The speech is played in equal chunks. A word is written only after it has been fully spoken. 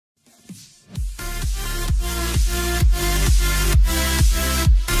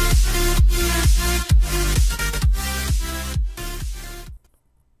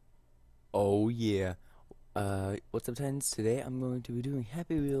What's up, Titans? Today I'm going to be doing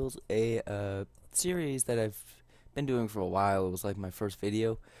Happy Wheels, a series that I've been doing for a while. It was like my first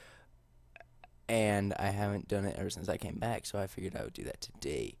video, and I haven't done it ever since I came back, so I figured I would do that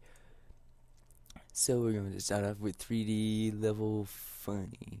today. So we're going to start off with 3D level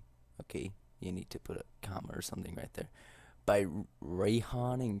funny. Okay, you need to put a comma or something right there. By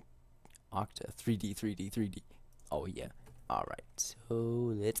Rayhan and Octa. 3D, 3D, 3D. Oh yeah. Alright,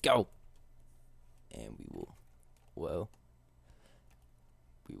 so let's go. And we will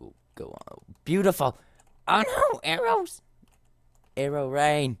go on. Beautiful. Oh no, arrows. Arrow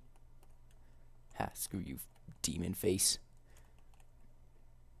rain. Ha, screw you, demon face.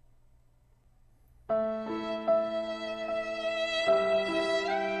 Whoa,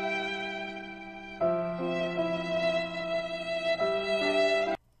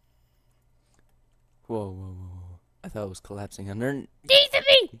 whoa, whoa. I thought it was collapsing underneath of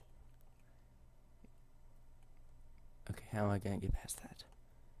me. Okay, how am I gonna get past that?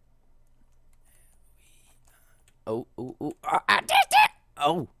 Oh, oh, oh, I did it!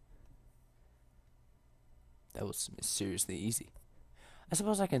 Oh! That was seriously easy. I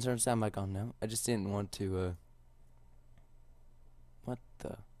suppose I can turn sound mic on now. I just didn't want to, what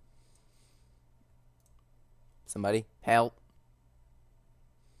the? Somebody, help!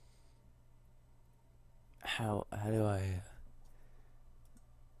 How do I,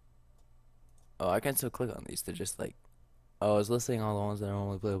 Oh, I can still click on these. They're just like, oh, I was listing all the ones that are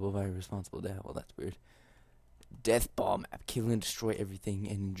only playable by a responsible dad. Well, that's weird. Death ball map. Kill and destroy everything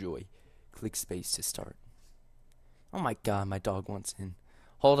and enjoy. Click space to start. Oh my god, my dog wants in.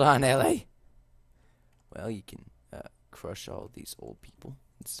 Hold on, LA. Well, you can crush all these old people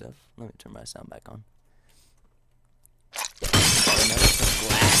and stuff. Let me turn my sound back on. Oh, no, some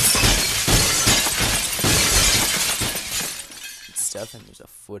glass. And stuff, and there's a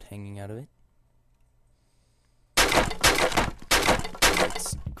foot hanging out of it.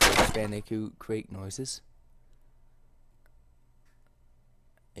 Let's Crash Bandicoot create noises.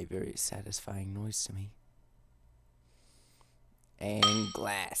 A very satisfying noise to me. And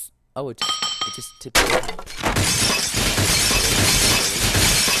glass. Oh, it just tipped over.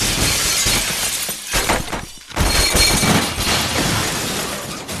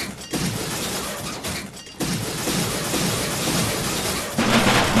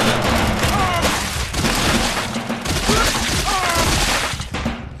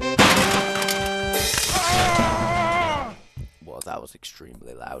 Well, that was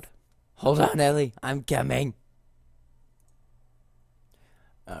extremely loud. Hold on, Ellie. I'm coming.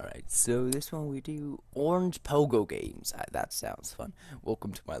 Alright, so this one we do orange pogo games. That sounds fun.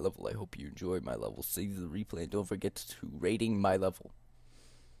 Welcome to my level. I hope you enjoyed my level. Save the replay and don't forget to rating my level.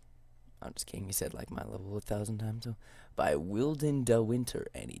 I'm just kidding. He said like my level 1,000 times. So by Wilden de Winter,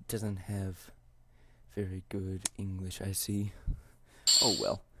 and he doesn't have very good English, I see. Oh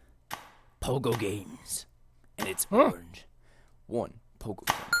well. Pogo games, and it's orange. 1 pogo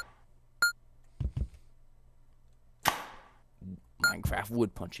game. Minecraft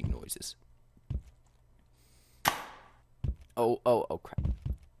wood punching noises. Oh crap.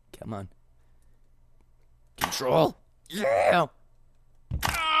 Come on. Control. Yeah.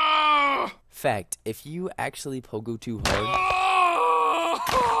 Fact, if you actually pogo too hard,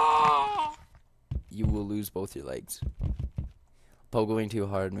 you will lose both your legs. Pogoing too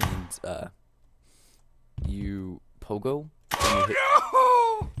hard means you pogo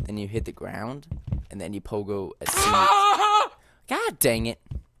then you hit the ground and then you pogo as soon as God dang it.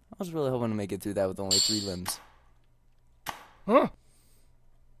 I was really hoping to make it through that with only 3 limbs. Huh?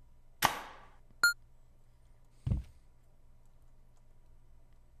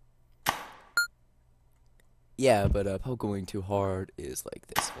 Yeah, but pogoing too hard is like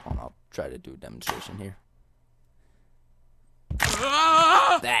this. Hold on, I'll try to do a demonstration here.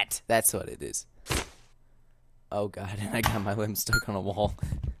 That's what it is. Oh god, and I got my limbs stuck on a wall.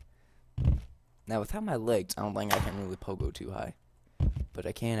 Now, without my legs, I don't think I can really pogo too high. But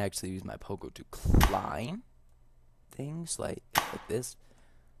I can actually use my pogo to climb things like this.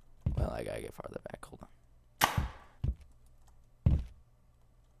 Well, I gotta get farther back. Hold on.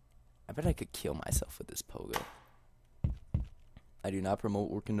 I bet I could kill myself with this pogo. I do not promote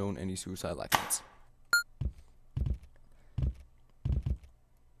or condone any suicide actions.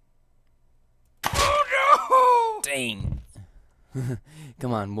 Oh no! Dang.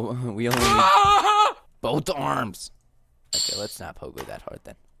 Come on, we only need both arms. Okay, let's not pogo that hard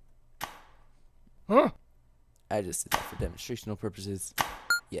then. Huh? I just did that for demonstrational purposes.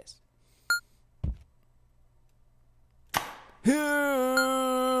 Yes.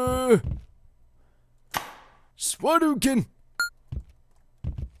 Swadukin!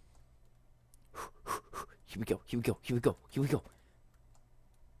 Here we go. Here we go. Here we go. Here we go.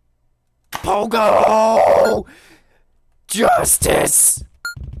 Pogo! Justice!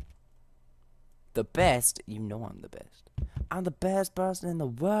 The best? You know I'm the best. I'm the best person in the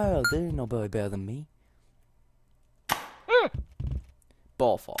world. There ain't nobody better than me.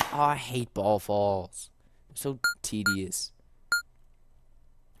 Ball fall. Oh, I hate ball falls. They're so tedious.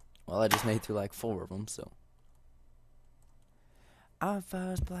 Well, I just made through like 4 of them, so. I'm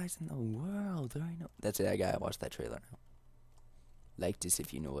first place in the world. There ain't no. That's it. I gotta watch that trailer now. Like this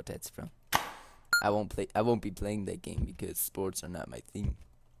if you know what that's from. I won't be playing that game because sports are not my thing.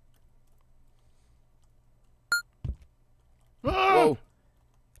 Whoa!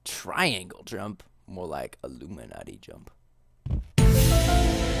 Triangle jump, more like Illuminati jump.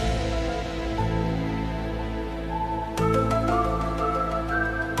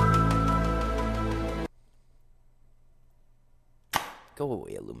 Go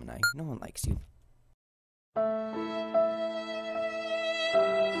away, Illuminati. No one likes you.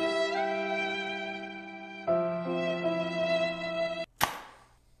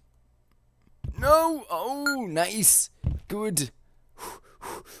 No! Oh, nice! Good!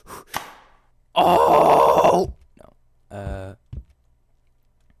 Oh! No.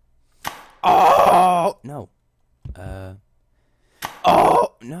 Oh! No.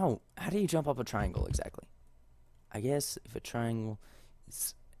 Oh! No. How do you jump up a triangle exactly? I guess if a triangle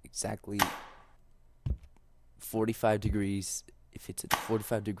is exactly 45 degrees, if it's a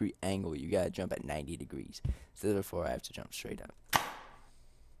 45-degree angle, you gotta jump at 90 degrees. So therefore, I have to jump straight up.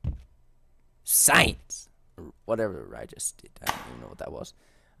 Science! Or whatever I just did. I don't even know what that was.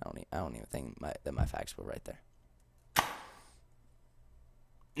 I don't even think that my facts were right there.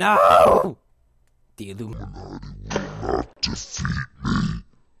 No! The Illuminati will not defeat me.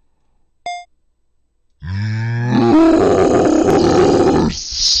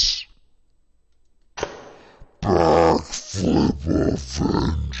 Yes! Backflip of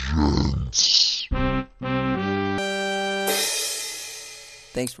vengeance.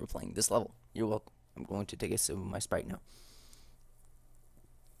 Thanks for playing this level. You're welcome. I'm going to take a sip of my Sprite now.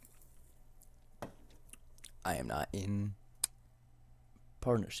 I am not in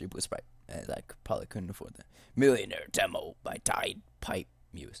partnership with Sprite, as I probably couldn't afford that. Millionaire Demo by Tide Pipe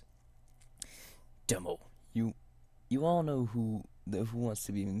Muse. Demo. You all know who wants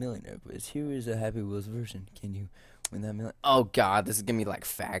to be a millionaire, but here is a Happy Wheels version. Can you win that million? Oh god, this is gonna be like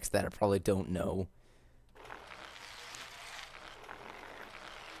facts that I probably don't know.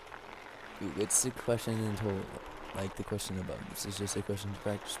 Ooh, what's the question in total? Like the question above. This is just a question to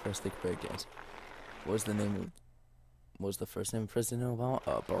practice. Press the correct answer. What was the first name of President Obama?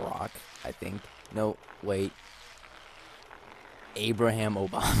 Barack, I think. No, wait. Abraham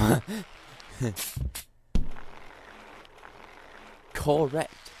Obama.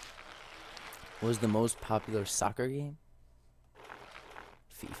 Correct. What was the most popular soccer game?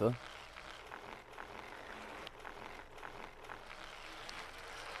 FIFA.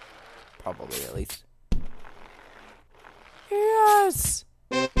 Probably, at least. Yes!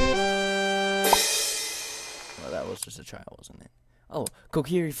 Well, that was just a try, wasn't it? Oh,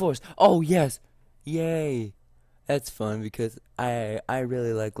 Kokiri Force. Oh, yes! Yay! That's fun because I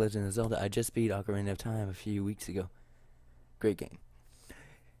really like Legend of Zelda. I just beat Ocarina of Time a few weeks ago. Great game.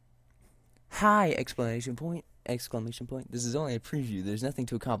 Hi! Exclamation point. Exclamation point. This is only a preview. There's nothing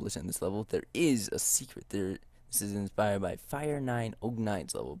to accomplish in this level. There is a secret. This is inspired by Fire 9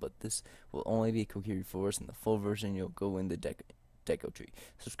 Og9's level, but this will only be Kokiri Force. In the full version, you'll go in the Deco tree.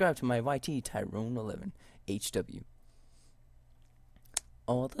 Subscribe to my YT Tyrone11 HW.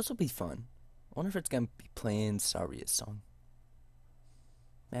 Oh, this will be fun. I wonder if it's gonna be playing Saria's song.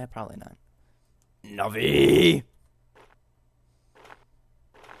 Nah, probably not. Navi!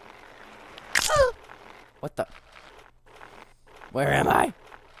 What the? Where am I?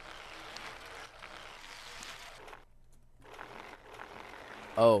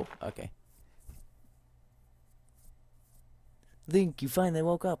 Oh, okay. Link, you finally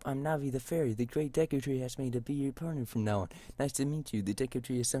woke up. I'm Navi the Fairy. The Great Deku Tree asked me to be your partner from now on. Nice to meet you. The Deku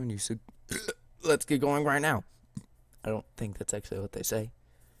Tree has summoned you, so let's get going right now. I don't think that's actually what they say.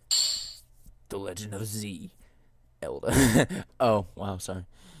 The Legend of Z. Elda. Oh, wow, sorry.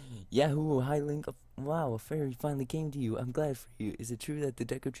 Yahoo, hi Link. Wow, a fairy finally came to you. I'm glad for you. Is it true that the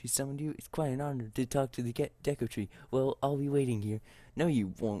Deco Tree summoned you? It's quite an honor to talk to the Deco Tree. Well, I'll be waiting here. No,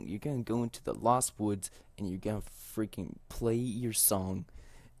 you won't. You're gonna go into the Lost Woods, and you're gonna freaking play your song,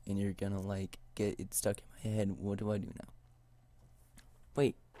 and you're gonna, like, get it stuck in my head. What do I do now?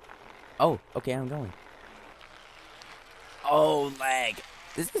 Wait. Oh, okay, I'm going. Oh, lag.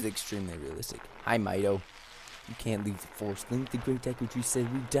 This is extremely realistic. Hi, Mido. You can't leave the forest. Link the Great Deku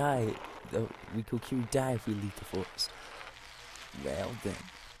said we die. We Kokiri die if we leave the forest. Well then.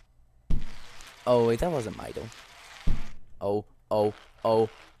 Oh wait, that wasn't Mido. Oh.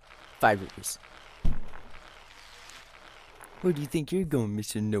 5 rivers. Where do you think you're going,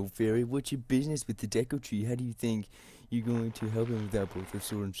 Mr. No Fairy? What's your business with the Deku Tree? How do you think you're going to help him without both their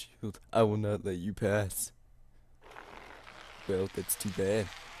sword and shield? I will not let you pass. Well, that's too bad.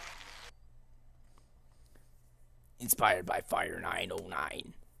 Inspired by Fire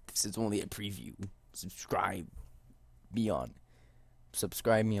 909. This is only a preview. Subscribe me on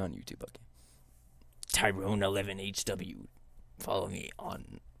YouTube, okay? Tyrone11HW. Follow me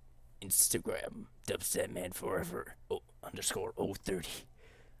on Instagram. DubstepManForever _030.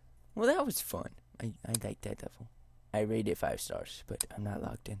 Well, that was fun. I like that level. I rate it 5 stars, but I'm not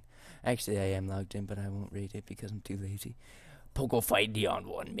logged in. Actually, I am logged in, but I won't rate it because I'm too lazy. Pogo Fight Neon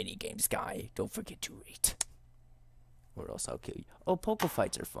 1 minigames guy. Don't forget to rate. Or else I'll kill you. Oh, Pogo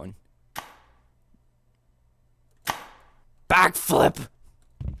Fights are fun. Backflip!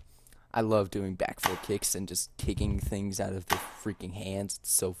 I love doing backflip kicks and just kicking things out of their freaking hands.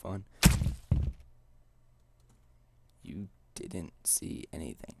 It's so fun. You didn't see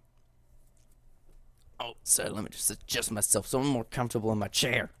anything. Oh, sorry, let me just adjust myself so I'm more comfortable in my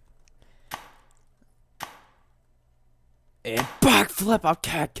chair. And backflip, I'll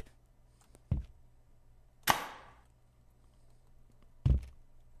kick.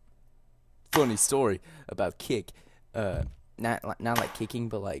 Funny story about kick. Not like kicking,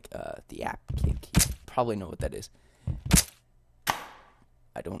 but like the app kick. You probably know what that is.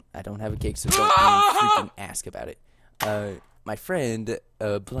 I don't have a kick, so don't even freaking ask about it. My friend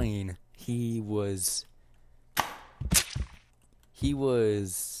Blaine, he was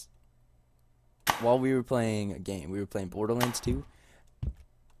while we were playing a game, we were playing Borderlands 2.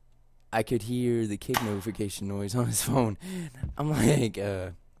 I could hear the kick notification noise on his phone. I'm like,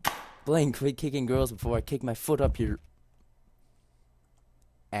 Blaine, quit kicking girls before I kick my foot up your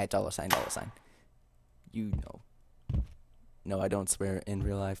at $$. You know. No, I don't swear in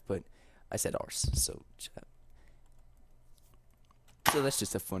real life, but I said arse, so that's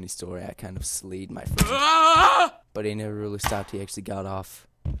just a funny story. I kind of slayed my friend. But he never really stopped. He actually got off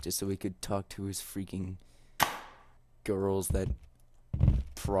just so he could talk to his freaking girls that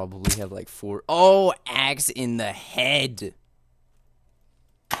probably have like 4. Oh, axe in the head.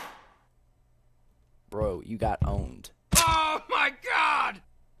 Bro, you got owned. Oh my god!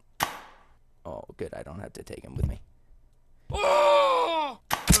 Oh, good. I don't have to take him with me. Oh!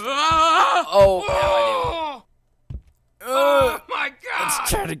 Oh, now I do. Oh my god! Let's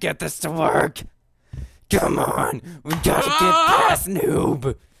try to get this to work. Come on. We gotta get past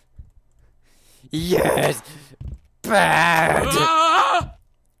noob. Yes. Bad. Oh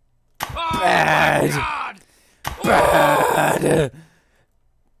Bad. my god! Bad.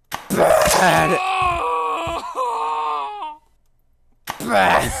 Bad. Oh!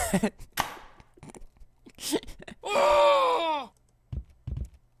 Bad. Oh!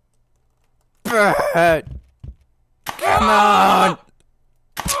 Bad. Come on.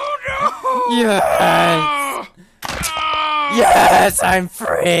 Oh no! Yes. Oh! Yes, I'm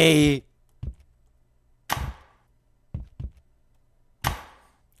free.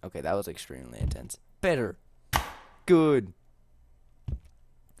 Okay, that was extremely intense. Better. Good.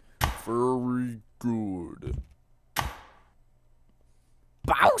 Very good.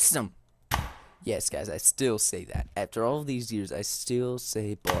 Awesome. Yes, guys, I still say that. After all of these years, I still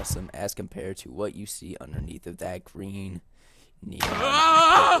say Bossum as compared to what you see underneath of that green neon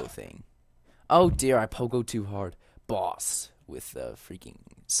pogo thing. Oh dear, I pogo too hard. Boss with the freaking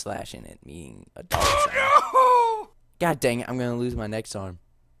slash in it, meaning a dollar sign. Oh God dang it, I'm gonna lose my next arm.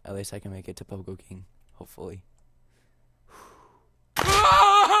 At least I can make it to Pogo King, hopefully.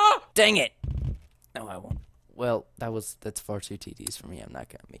 no! Dang it! No, I won't. Well, that's far too tedious for me. I'm not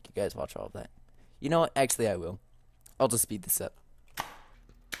gonna make you guys watch all of that. You know what? Actually, I will. I'll just speed this up.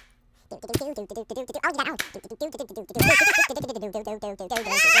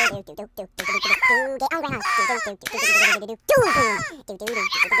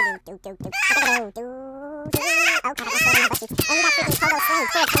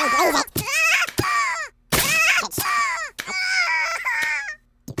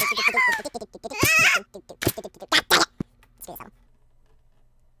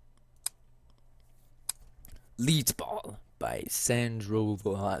 Leads Ball by Sandro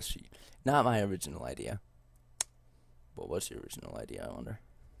Velazzi. Not my original idea. What was your original idea, I wonder?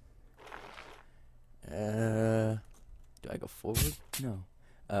 Do I go forward? No.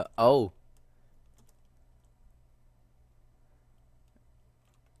 Oh.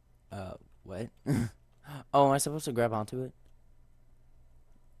 What? Oh, am I supposed to grab onto it?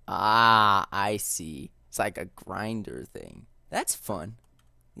 Ah, I see. It's like a grinder thing. That's fun.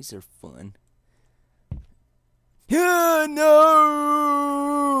 These are fun. Yeah, no!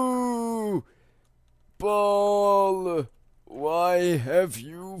 Ball, why have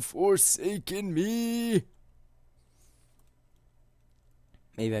you forsaken me?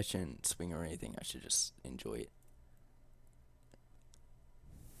 Maybe I shouldn't swing or anything. I should just enjoy it.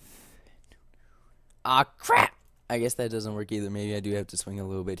 Ah, crap! I guess that doesn't work either. Maybe I do have to swing a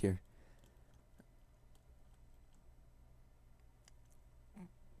little bit here.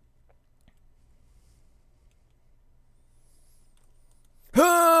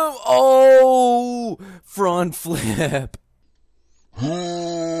 Oh! Front flip! Front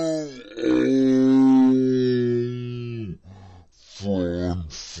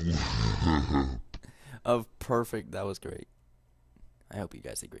flip. Of perfect. That was great. I hope you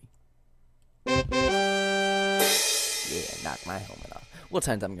guys agree. Yeah, knock my helmet off. Well,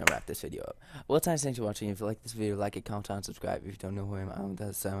 times I'm gonna wrap this video up. Well, times thanks for watching. If you like this video, like it, comment on, subscribe. If you don't know who I am,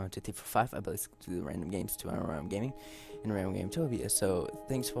 that's 2 for 5. I play to the random games, 2 hour random gaming, and random game Tobia. So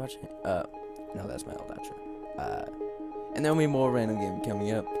thanks for watching. No, that's my old outro. And there'll be more random game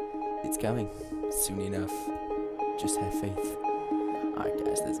coming up. It's coming soon enough. Just have faith. Alright,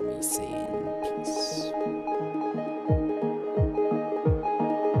 guys, that's me saying peace.